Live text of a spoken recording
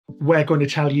we're going to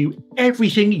tell you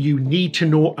everything you need to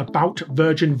know about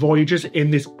Virgin Voyages in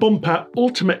this bumper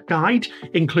ultimate guide,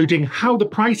 including how the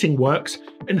pricing works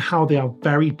and how they are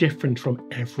very different from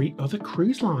every other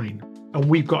cruise line. And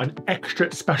we've got an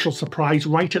extra special surprise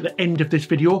right at the end of this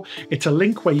video. It's a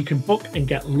link where you can book and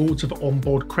get loads of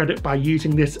onboard credit by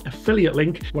using this affiliate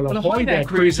link. Well, ahoy there,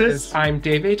 cruisers. I'm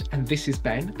David and this is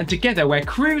Ben. And together we're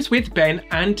Cruise with Ben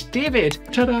and David.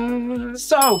 Ta-da!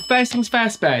 So, first things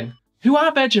first, Ben. Who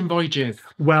are Virgin Voyages?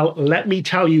 Well, let me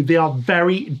tell you, they are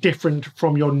very different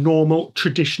from your normal,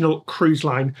 traditional cruise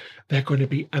line. They're going to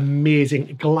be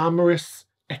amazing, glamorous,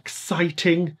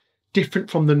 exciting, different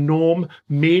from the norm,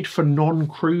 made for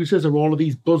non-cruisers are all of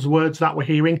these buzzwords that we're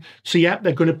hearing. So yeah,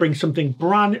 they're going to bring something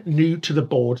brand new to the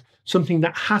board, something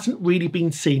that hasn't really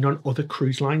been seen on other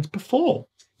cruise lines before.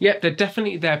 Yeah,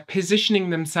 they're positioning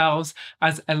themselves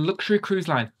as a luxury cruise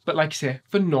line, but like you say,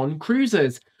 for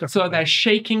non-cruisers. So they're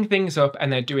shaking things up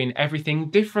and they're doing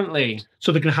everything differently.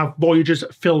 So they're going to have voyages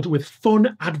filled with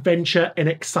fun, adventure and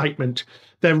excitement.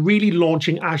 They're really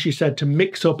launching, as you said, to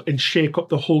mix up and shake up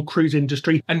the whole cruise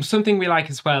industry. And something we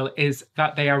like as well is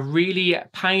that they are really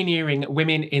pioneering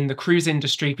women in the cruise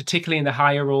industry, particularly in the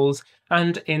higher roles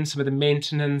and in some of the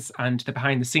maintenance and the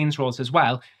behind the scenes roles as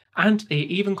well. And they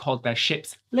even called their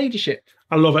ships ladyship.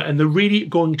 I love it. And they're really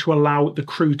going to allow the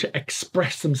crew to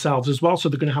express themselves as well. So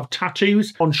they're going to have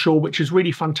tattoos on shore, which is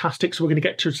really fantastic. So we're going to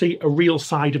get to see a real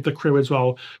side of the crew as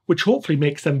well, which hopefully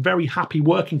makes them very happy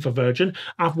working for Virgin.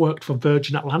 I've worked for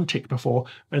Virgin Atlantic before,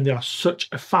 and they are such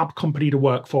a fab company to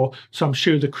work for. So I'm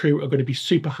sure the crew are going to be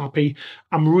super happy.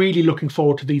 I'm really looking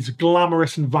forward to these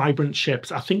glamorous and vibrant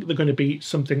ships. I think they're going to be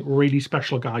something really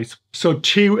special, guys. So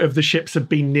 2 of the ships have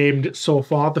been named so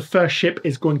far. The first ship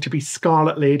is going to be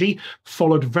Scarlet Lady,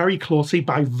 followed very closely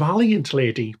by Valiant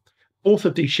Lady. Both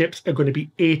of these ships are going to be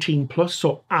 18 plus,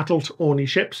 so adult only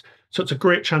ships. So it's a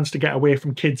great chance to get away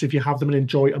from kids if you have them and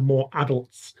enjoy a more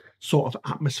adult sort of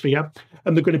atmosphere.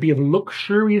 And they're going to be of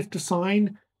luxurious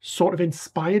design, sort of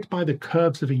inspired by the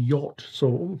curves of a yacht.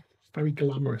 So very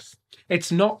glamorous.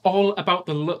 It's not all about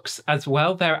the looks as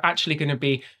well. They're actually going to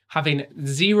be having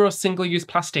 0 single-use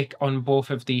plastic on both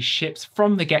of these ships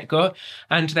from the get-go,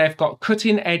 and they've got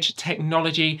cutting-edge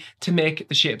technology to make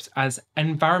the ships as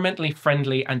environmentally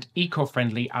friendly and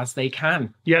eco-friendly as they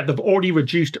can. Yeah, they've already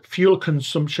reduced fuel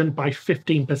consumption by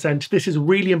 15%. This is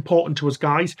really important to us,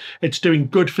 guys. It's doing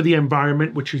good for the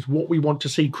environment, which is what we want to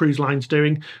see cruise lines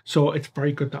doing. So it's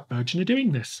very good that Virgin are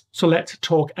doing this. So let's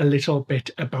talk a little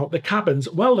bit about the cabins.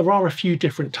 Well, there are a few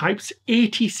different types.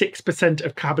 86%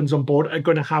 of cabins on board are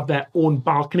going to have their own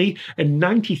balcony, and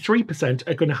 93%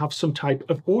 are going to have some type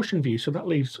of ocean view. So that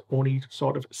leaves only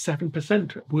sort of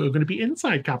 7% who are going to be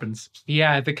inside cabins.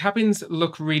 Yeah, the cabins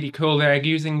look really cool. They're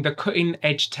using the cutting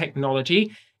edge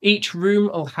technology. Each room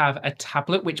will have a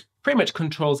tablet which pretty much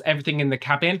controls everything in the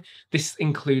cabin. This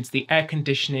includes the air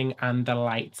conditioning and the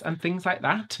lights and things like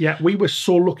that. Yeah, we were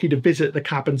so lucky to visit the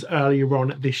cabins earlier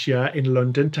on this year in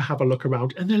London to have a look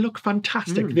around, and they look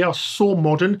fantastic. They are so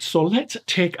modern. So let's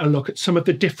take a look at some of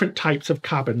the different types of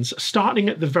cabins. Starting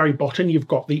at the very bottom, you've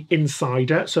got the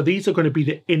insider. So these are going to be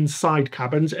the inside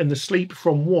cabins, and they sleep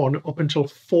from 1 up until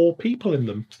 4 people in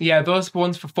them. Yeah, those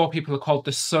ones for 4 people are called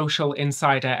the social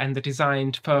insider, and they're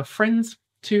designed for friends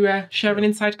to share an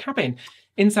inside cabin.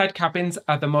 Inside cabins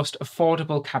are the most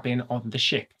affordable cabin on the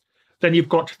ship. Then you've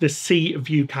got the sea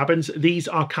view cabins. These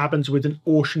are cabins with an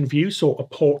ocean view, so a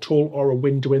porthole or a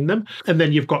window in them. And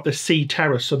then you've got the sea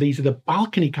terrace. So these are the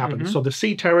balcony cabins. So the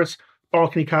sea terrace,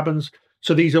 balcony cabins.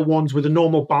 So these are ones with a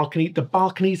normal balcony. The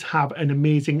balconies have an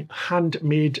amazing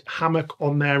handmade hammock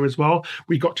on there as well.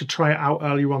 We got to try it out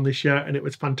earlier on this year and it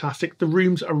was fantastic. The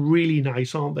rooms are really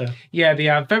nice, aren't they? Yeah, they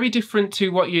are very different to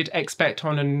what you'd expect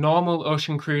on a normal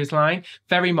ocean cruise line.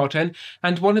 Very modern.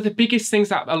 And one of the biggest things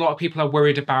that a lot of people are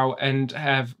worried about and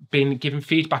have been given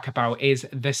feedback about is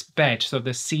this bed, so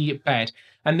the sea bed.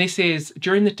 And this is,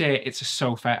 during the day, it's a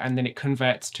sofa and then it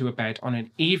converts to a bed on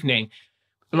an evening.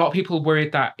 A lot of people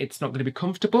worried that it's not going to be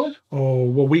comfortable. Oh,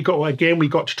 well, we got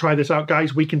to try this out,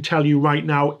 guys. We can tell you right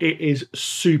now, it is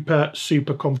super,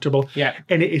 super comfortable. Yeah.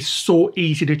 And it is so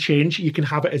easy to change. You can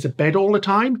have it as a bed all the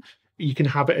time. You can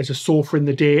have it as a sofa in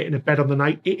the day and a bed on the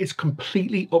night. It is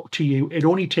completely up to you. It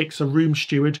only takes a room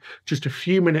steward just a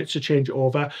few minutes to change it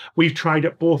over. We've tried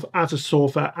it both as a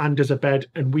sofa and as a bed,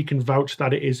 and we can vouch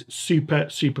that it is super,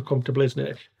 super comfortable, isn't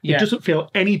it? Yeah. It doesn't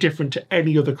feel any different to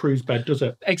any other cruise bed, does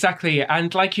it? Exactly.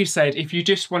 And like you said, if you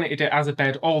just wanted it as a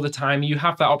bed all the time, you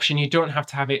have that option. You don't have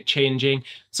to have it changing.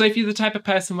 So if you're the type of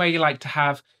person where you like to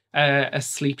have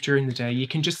asleep during the day. You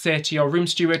can just say to your room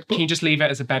steward, can you just leave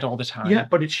it as a bed all the time? Yeah,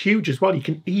 but it's huge as well. You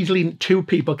can easily, 2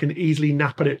 people can easily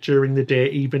nap at it during the day,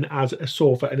 even as a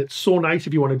sofa. And it's so nice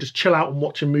if you want to just chill out and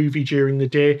watch a movie during the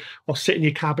day, or sit in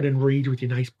your cabin and read with your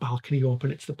nice balcony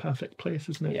open. It's the perfect place,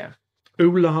 isn't it? Yeah.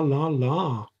 Ooh la la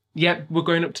la. Yep, we're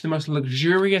going up to the most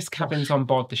luxurious cabins on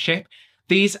board the ship.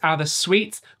 These are the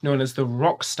suites known as the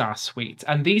Rockstar Suites,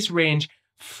 and these range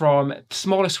from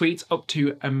smaller suites up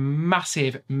to a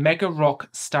massive mega rock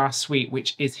star suite,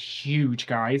 which is huge,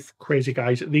 guys. Crazy,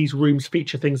 guys. These rooms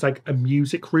feature things like a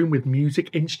music room with music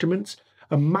instruments,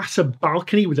 a massive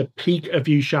balcony with a peak of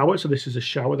view shower. So this is a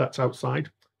shower that's outside.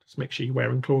 Just make sure you're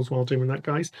wearing clothes while doing that,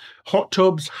 guys. Hot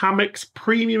tubs, hammocks,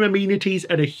 premium amenities,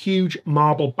 and a huge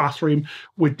marble bathroom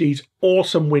with these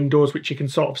awesome windows, which you can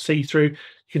sort of see through.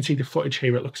 You can see the footage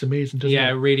here. It looks amazing, doesn't it?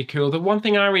 Yeah, really cool. The one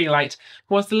thing I really liked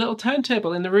was the little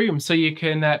turntable in the room, so you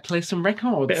can play some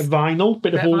records. Bit of vinyl,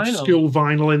 bit of old school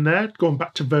vinyl in there, going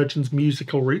back to Virgin's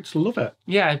musical roots. Love it.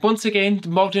 Yeah, once again,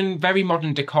 modern, very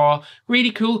modern decor,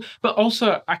 really cool. But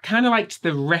also, I kind of liked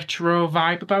the retro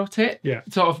vibe about it. Yeah.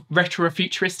 Sort of retro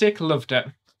futuristic. Loved it.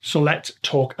 So let's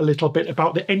talk a little bit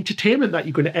about the entertainment that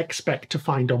you're going to expect to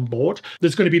find on board.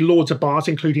 There's going to be loads of bars,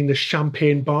 including the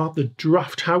Champagne Bar, the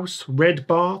Draft House, Red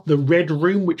Bar, the Red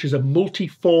Room, which is a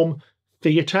multi-form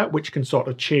theatre, which can sort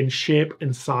of change shape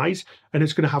and size. And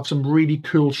it's going to have some really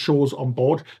cool shows on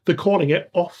board. They're calling it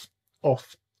off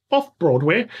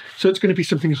Broadway. So it's going to be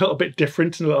something a little bit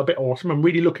different and a little bit awesome. I'm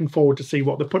really looking forward to see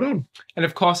what they put on. And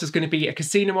of course, there's going to be a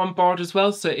casino on board as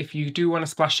well. So if you do want to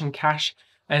splash in cash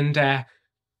and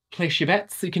place your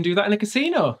bets, you can do that in a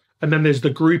casino. And then there's the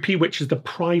Groupie, which is the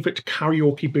private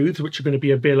karaoke booths, which are going to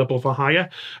be available for hire.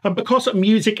 And because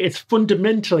music is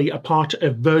fundamentally a part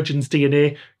of Virgin's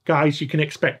DNA, guys, you can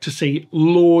expect to see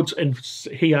loads and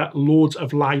hear loads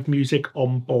of live music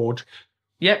on board.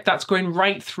 Yep, that's going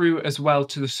right through as well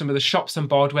to some of the shops on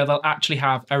board where they'll actually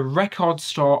have a record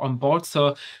store on board.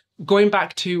 So going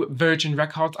back to Virgin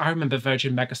Records, I remember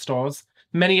Virgin Megastores.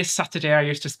 Many a Saturday I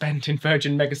used to spend in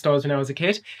Virgin Megastores when I was a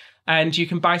kid. And you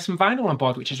can buy some vinyl on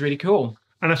board, which is really cool.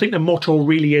 And I think the motto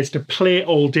really is to play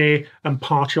all day and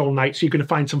party all night. So you're going to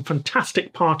find some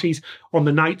fantastic parties on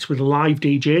the nights with live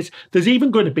DJs. There's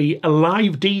even going to be a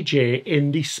live DJ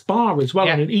in the spa as well,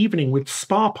 in an evening with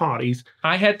spa parties.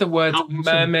 I heard the word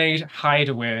Mermaid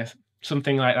Hideaway.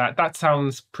 Something like that. That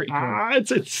sounds pretty cool.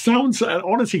 It sounds,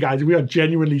 honestly, guys, we are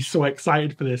genuinely so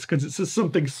excited for this because it's just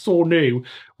something so new.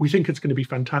 We think it's going to be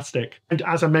fantastic. And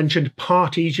as I mentioned,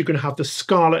 parties, you're going to have the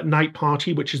Scarlet Night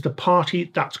Party, which is the party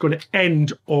that's going to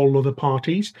end all other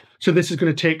parties. So this is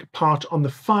going to take part on the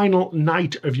final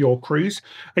night of your cruise.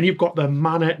 And you've got the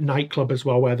Manor nightclub as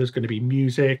well, where there's going to be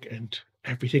music and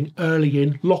everything early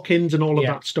in, lock-ins and all of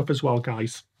that stuff as well,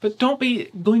 guys. But don't be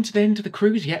going to the end of the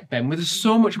cruise yet, Ben. There's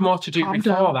so much more to do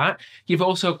before that. You've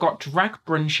also got drag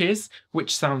brunches,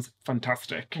 which sounds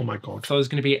fantastic. Oh my God. So there's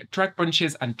going to be drag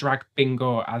brunches and drag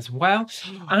bingo as well.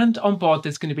 And on board,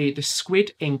 there's going to be the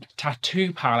Squid Ink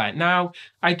Tattoo Parlour. Now,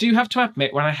 I do have to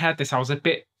admit, when I heard this, I was a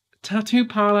bit, tattoo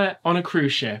parlour on a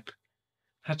cruise ship.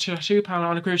 Tattoo parlour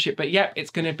on a cruise ship. But yeah,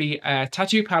 it's going to be a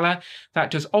tattoo parlour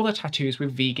that does all the tattoos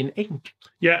with vegan ink.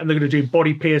 Yeah, and they're going to do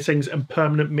body piercings and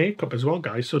permanent makeup as well,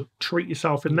 guys. So treat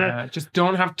yourself in there. Just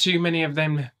don't have too many of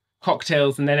them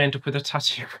cocktails and then end up with a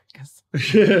tattoo.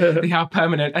 They are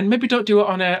permanent. And maybe don't do it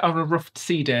on a rough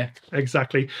sea day.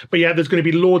 Exactly. But yeah, there's going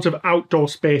to be loads of outdoor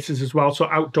spaces as well. So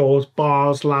outdoors,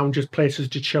 bars, lounges, places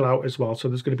to chill out as well. So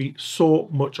there's going to be so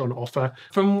much on offer.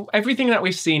 From everything that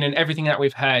we've seen and everything that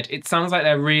we've heard, it sounds like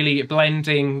they're really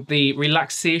blending the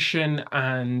relaxation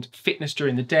and fitness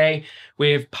during the day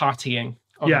with partying.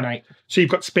 Night. So you've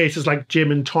got spaces like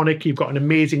gym and tonic. You've got an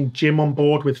amazing gym on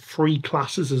board with free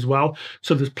classes as well.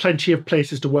 So there's plenty of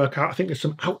places to work out. I think there's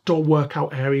some outdoor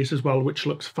workout areas as well, which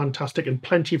looks fantastic, and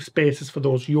plenty of spaces for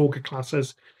those yoga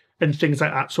classes and things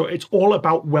like that. So it's all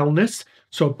about wellness.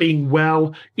 So being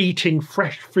well, eating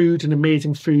fresh food and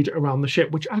amazing food around the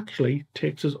ship, which actually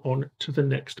takes us on to the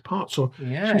next part. So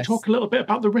should we talk a little bit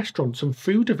about the restaurants and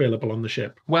food available on the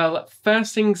ship? Well,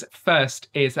 first things first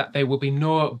is that there will be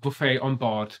no buffet on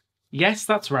board. Yes,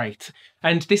 that's right.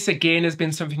 And this again has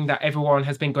been something that everyone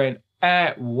has been going,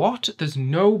 what? There's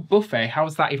no buffet? How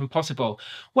is that even possible?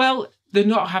 Well, they're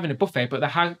not having a buffet, but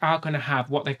they are going to have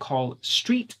what they call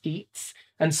street eats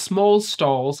and small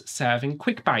stalls serving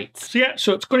quick bites.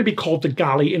 So it's going to be called the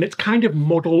Galley, and it's kind of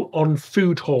model on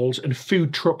food halls and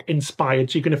food truck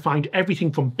inspired. So you're going to find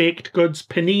everything from baked goods,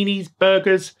 paninis,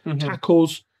 burgers,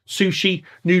 tacos, sushi,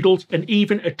 noodles, and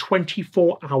even a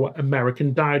 24-hour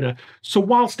American diner. So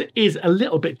whilst it is a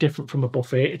little bit different from a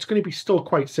buffet, it's going to be still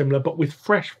quite similar, but with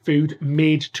fresh food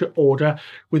made to order,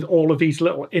 with all of these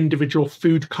little individual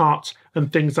food carts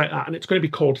and things like that. And it's going to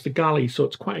be called the Galley, so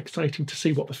it's quite exciting to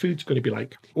see what the food's going to be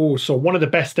like. Oh, so one of the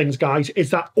best things, guys,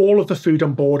 is that all of the food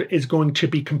on board is going to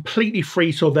be completely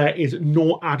free, so there is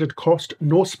no added cost,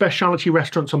 no specialty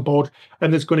restaurants on board,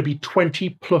 and there's going to be 20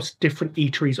 plus different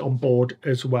eateries on board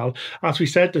as well. As we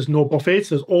said, there's no buffets.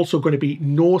 There's also going to be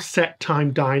no set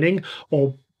time dining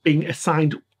or being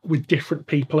assigned with different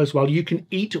people as well. You can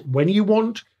eat when you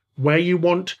want, where you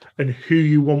want, and who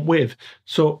you want with.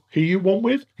 So who you want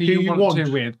with, who you want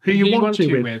to with, who you want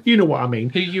to with. You know what I mean.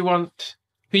 Who you want,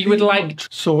 who you would like.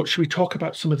 So should we talk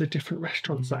about some of the different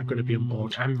restaurants that are going to be on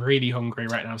board? I'm really hungry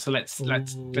right now, so let's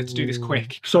do this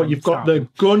quick. So you've got the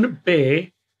Gun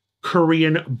Bay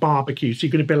Korean barbecue. So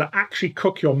you're going to be able to actually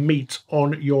cook your meat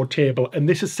on your table. And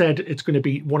this is said it's going to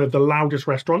be one of the loudest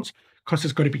restaurants because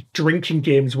there's going to be drinking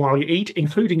games while you eat,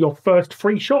 including your first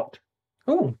free shot.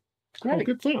 Oh, great. Oh,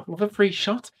 good for that. With a free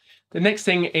shot. The next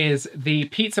thing is the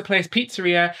Pizza Place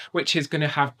Pizzeria, which is going to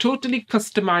have totally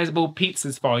customizable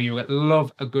pizzas for you. I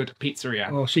love a good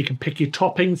pizzeria. Oh, so you can pick your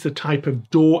toppings, the type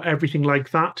of dough, everything like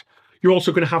that. You're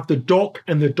also going to have the Dock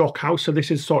and the Dock House. So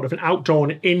this is sort of an outdoor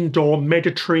and indoor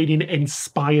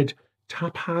Mediterranean-inspired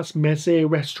tapas meze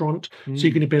restaurant. So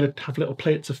you're going to be able to have little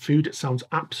plates of food. It sounds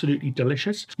absolutely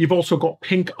delicious. You've also got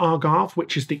Pink Agave,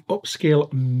 which is the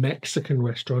upscale Mexican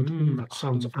restaurant. That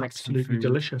sounds absolutely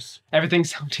delicious.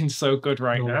 Everything's sounding so good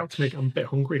right now. I'm a bit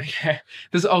hungry. Yeah.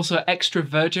 There's also Extra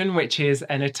Virgin, which is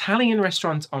an Italian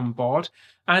restaurant on board,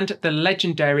 and the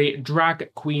legendary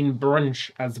Drag Queen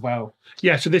Brunch as well.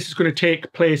 Yeah, so this is going to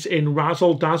take place in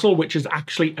Razzle Dazzle, which is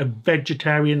actually a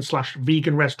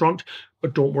vegetarian/vegan restaurant.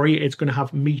 But don't worry, it's going to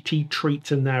have meaty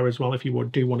treats in there as well if you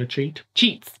do want to cheat.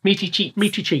 Cheats. Meaty cheats.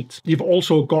 Meaty cheats. You've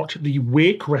also got the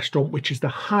Wake restaurant, which is the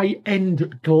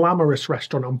high-end glamorous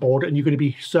restaurant on board. And you're going to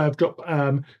be served up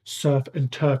surf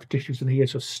and turf dishes in here,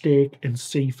 so steak and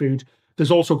seafood. There's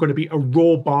also going to be a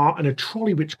raw bar and a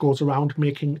trolley which goes around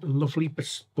making lovely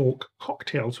bespoke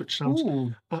cocktails, which sounds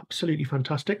absolutely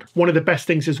fantastic. One of the best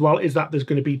things as well is that there's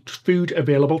going to be food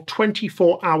available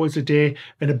 24 hours a day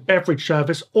and a beverage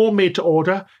service, all made to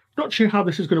order. Not sure how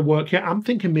this is going to work yet. I'm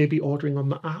thinking maybe ordering on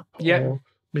the app. Yeah, or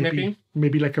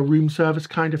maybe like a room service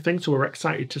kind of thing. So we're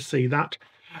excited to see that.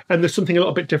 And there's something a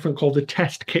little bit different called the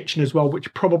Test Kitchen as well,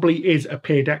 which probably is a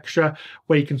paid extra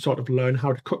where you can sort of learn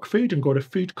how to cook food and go to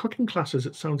food cooking classes.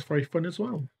 It sounds very fun as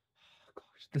well.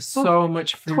 There's so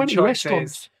much food 20 choices.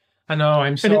 restaurants. I know,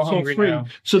 I'm so hungry now.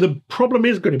 So the problem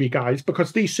is going to be, guys,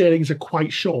 because these sailings are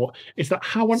quite short, is that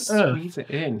how on earth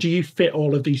do you fit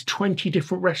all of these 20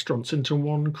 different restaurants into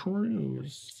one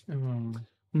cruise?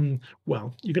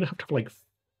 Well, you're going to have like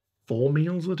 4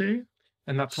 meals a day.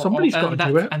 And that's what somebody's got to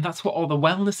do it. And that's what all the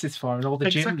wellness is for and all the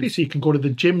gyms. Exactly. So you can go to the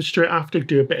gym straight after,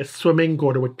 do a bit of swimming,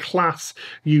 go to a class,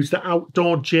 use the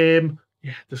outdoor gym.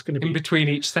 Yeah, there's going to be... in between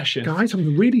each session. Guys,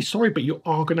 I'm really sorry, but you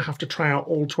are going to have to try out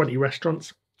all 20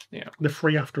 restaurants. Yeah. They're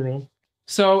free after all.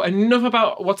 So enough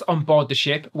about what's on board the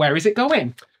ship. Where is it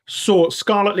going? So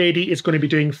Scarlet Lady is going to be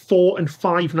doing 4 and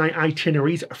 5 night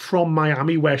itineraries from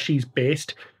Miami, where she's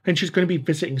based. And she's going to be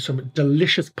visiting some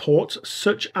delicious ports,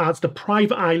 such as the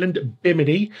private island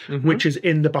Bimini, which is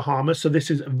in the Bahamas. So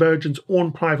this is Virgin's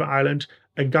own private island.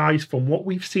 And guys, from what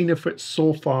we've seen of it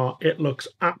so far, it looks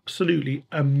absolutely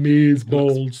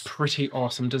amazeballs. Pretty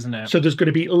awesome, doesn't it? So there's going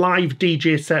to be live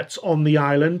DJ sets on the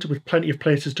island with plenty of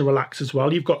places to relax as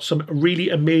well. You've got some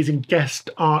really amazing guest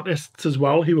artists as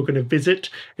well who are going to visit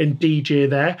and DJ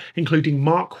there, including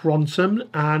Mark Ronson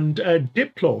and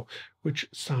Diplo, which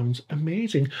sounds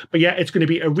amazing. But yeah, it's going to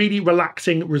be a really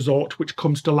relaxing resort which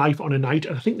comes to life on a night.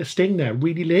 And I think they're staying there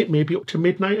really late, maybe up to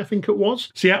midnight, I think it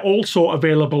was. So yeah, also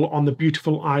available on the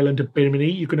beautiful island of Bimini,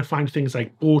 you're going to find things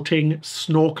like boating,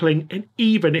 snorkeling, and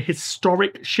even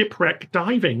historic shipwreck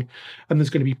diving. And there's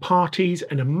going to be parties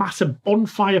and a massive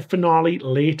bonfire finale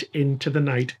late into the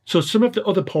night. So some of the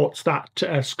other ports that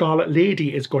Scarlet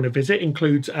Lady is going to visit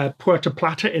includes Puerto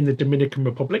Plata in the Dominican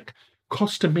Republic,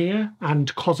 Costa Maya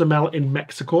and Cozumel in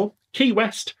Mexico, Key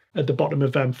West at the bottom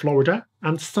of Florida,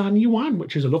 and San Juan,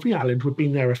 which is a lovely island. We've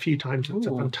been there a few times. It's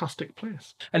a fantastic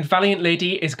place. And Valiant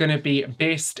Lady is going to be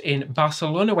based in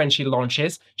Barcelona when she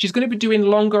launches. She's going to be doing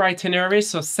longer itineraries,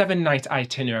 so 7-night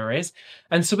itineraries.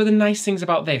 And some of the nice things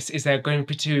about this is they're going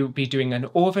to be doing an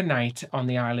overnight on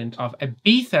the island of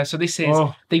Ibiza. So this is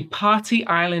the party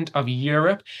island of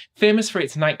Europe, famous for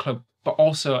its nightclub but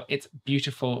also its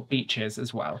beautiful beaches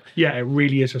as well. Yeah, it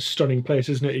really is a stunning place,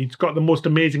 isn't it? It's got the most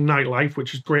amazing nightlife,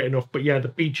 which is great enough. But yeah, the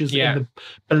beaches in the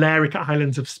Balearic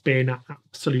Islands of Spain are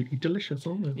absolutely delicious,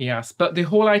 aren't they? Yes, but the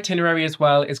whole itinerary as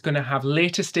well is going to have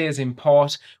later stays in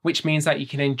port, which means that you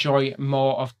can enjoy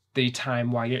more of the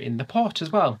time while you're in the port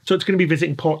as well. So it's going to be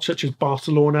visiting ports such as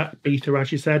Barcelona, Ibiza,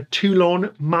 as you said, Toulon,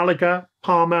 Malaga,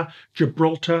 Palma,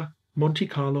 Gibraltar, Monte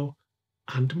Carlo,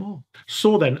 and more.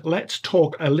 So then let's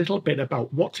talk a little bit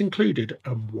about what's included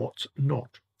and what's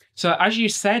not. So as you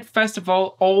said, first of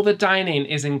all the dining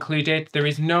is included. There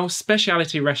is no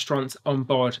specialty restaurants on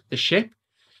board the ship.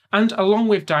 And along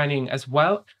with dining as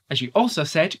well, as you also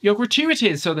said, your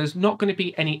gratuities. So there's not going to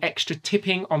be any extra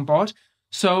tipping on board.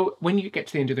 So when you get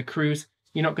to the end of the cruise,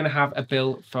 you're not going to have a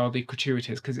bill for the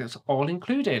gratuities because it's all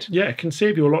included. Yeah, it can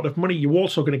save you a lot of money. You're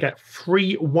also going to get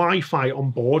free Wi-Fi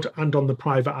on board and on the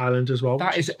private island as well.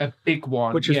 That is a big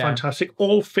one. Which is fantastic.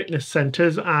 All fitness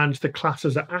centres and the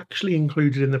classes are actually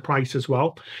included in the price as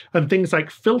well. And things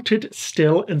like filtered,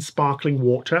 still and sparkling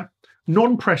water,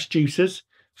 non-pressed juices,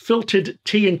 filtered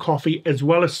tea and coffee, as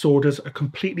well as sodas, are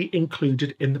completely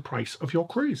included in the price of your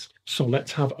cruise. So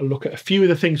let's have a look at a few of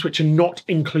the things which are not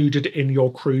included in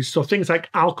your cruise. So things like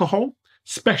alcohol,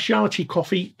 specialty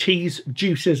coffee, teas,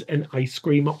 juices, and ice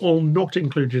cream are all not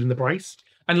included in the price.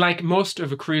 And like most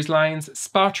of the cruise lines,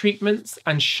 spa treatments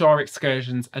and shore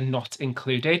excursions are not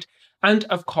included. And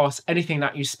of course, anything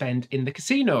that you spend in the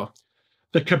casino.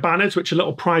 The cabanas, which are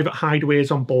little private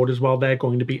hideaways on board as well, they're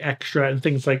going to be extra. And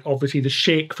things like, obviously, the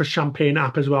Shake for Champagne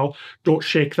app as well. Don't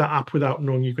shake that app without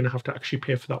knowing you're going to have to actually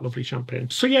pay for that lovely champagne.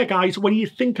 So yeah, guys, when you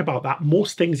think about that,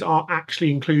 most things are actually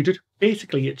included.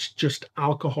 Basically, it's just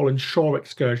alcohol and shore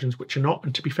excursions, which are not.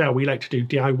 And to be fair, we like to do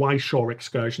DIY shore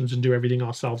excursions and do everything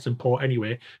ourselves in port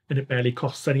anyway, and it barely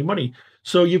costs any money.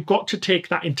 So you've got to take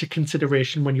that into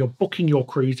consideration when you're booking your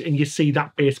cruise and you see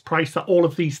that base price, that all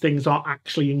of these things are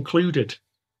actually included.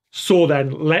 So then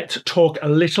let's talk a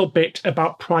little bit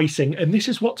about pricing. And this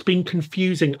is what's been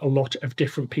confusing a lot of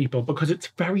different people because it's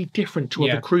very different to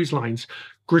other cruise lines.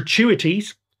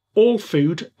 Gratuities, all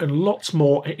food and lots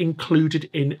more are included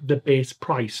in the base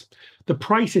price. The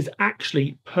price is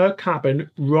actually per cabin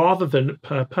rather than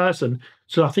per person.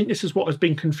 So I think this is what has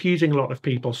been confusing a lot of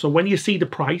people. So when you see the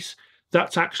price,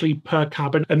 that's actually per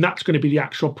cabin, and that's going to be the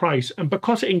actual price. And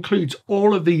because it includes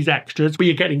all of these extras, but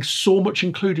you're getting so much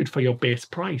included for your base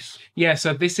price. Yeah,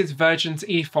 so this is Virgin's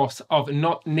ethos of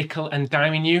not nickel and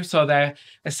diming you. So they're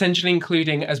essentially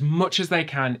including as much as they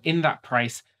can in that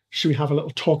price. Should we have a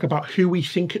little talk about who we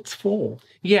think it's for?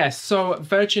 Yes, so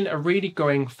Virgin are really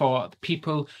going for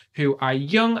people who are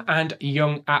young and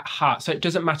young at heart. So it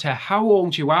doesn't matter how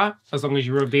old you are, as long as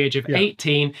you're over the age of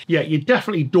 18. Yeah, you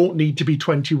definitely don't need to be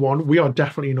 21. We are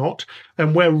definitely not.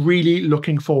 And we're really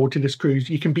looking forward to this cruise.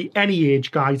 You can be any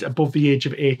age, guys, above the age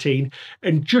of 18.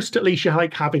 And just at least you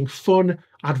like having fun,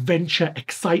 adventure,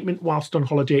 excitement whilst on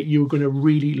holiday, you're going to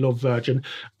really love Virgin.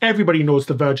 Everybody knows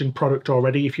the Virgin product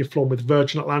already. If you've flown with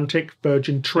Virgin Atlantic,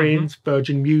 Virgin Trains,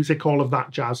 Virgin Music, all of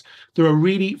that jazz. They're a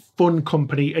really fun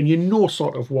company and you know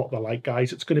sort of what they're like,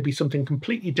 guys. It's going to be something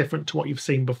completely different to what you've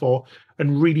seen before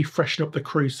and really freshen up the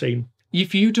cruise scene.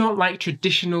 If you don't like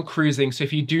traditional cruising, so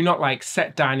if you do not like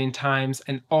set dining times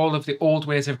and all of the old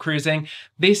ways of cruising,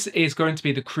 this is going to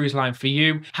be the cruise line for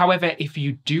you. However, if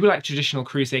you do like traditional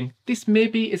cruising, this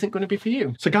maybe isn't going to be for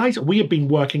you. So guys, we have been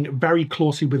working very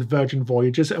closely with Virgin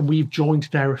Voyages and we've joined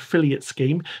their affiliate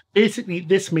scheme. Basically,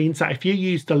 this means that if you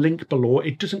use the link below,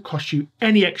 it doesn't cost you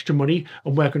any extra money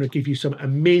and we're going to give you some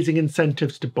amazing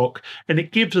incentives to book. And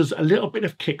it gives us a little bit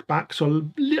of kickback, so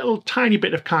a little tiny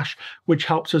bit of cash, which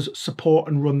helps us support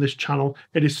and run this channel.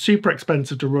 It is super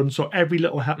expensive to run, so every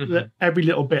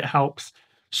little bit helps.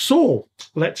 So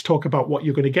let's talk about what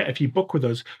you're going to get if you book with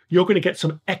us. You're going to get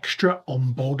some extra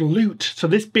onboard loot. So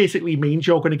this basically means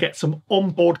you're going to get some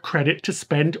onboard credit to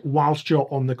spend whilst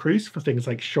you're on the cruise for things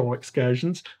like shore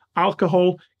excursions,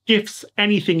 alcohol, gifts,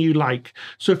 anything you like.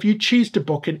 So if you choose to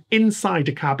book an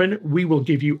insider cabin, we will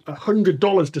give you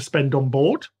 $100 to spend on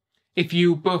board. If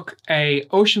you book a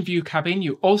ocean view cabin,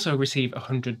 you also receive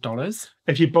 $100.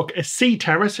 If you book a sea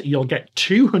terrace, you'll get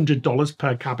 $200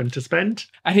 per cabin to spend.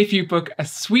 And if you book a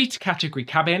suite category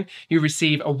cabin, you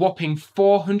receive a whopping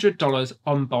 $400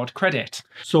 onboard credit.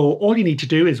 So all you need to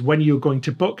do is when you're going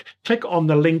to book, click on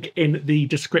the link in the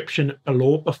description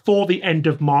below before the end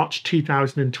of March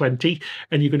 2020,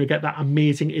 and you're going to get that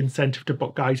amazing incentive to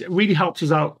book, guys. It really helps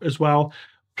us out as well.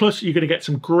 Plus, you're going to get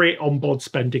some great onboard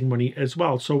spending money as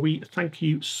well. So we thank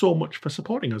you so much for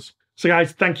supporting us. So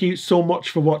guys, thank you so much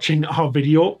for watching our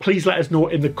video. Please let us know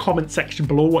in the comment section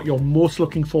below what you're most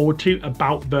looking forward to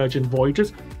about Virgin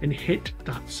Voyages, and hit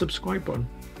that subscribe button.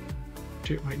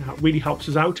 Do it right now, it really helps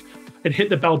us out. And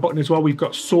hit the bell button as well. We've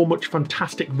got so much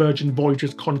fantastic Virgin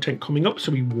Voyages content coming up,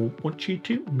 so we won't want you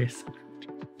to miss it.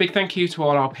 Big thank you to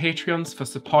all our Patreons for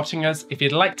supporting us. If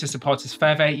you'd like to support us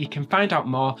further, you can find out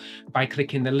more by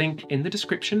clicking the link in the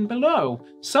description below.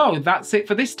 So that's it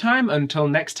for this time. Until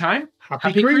next time,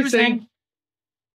 Happy cruising.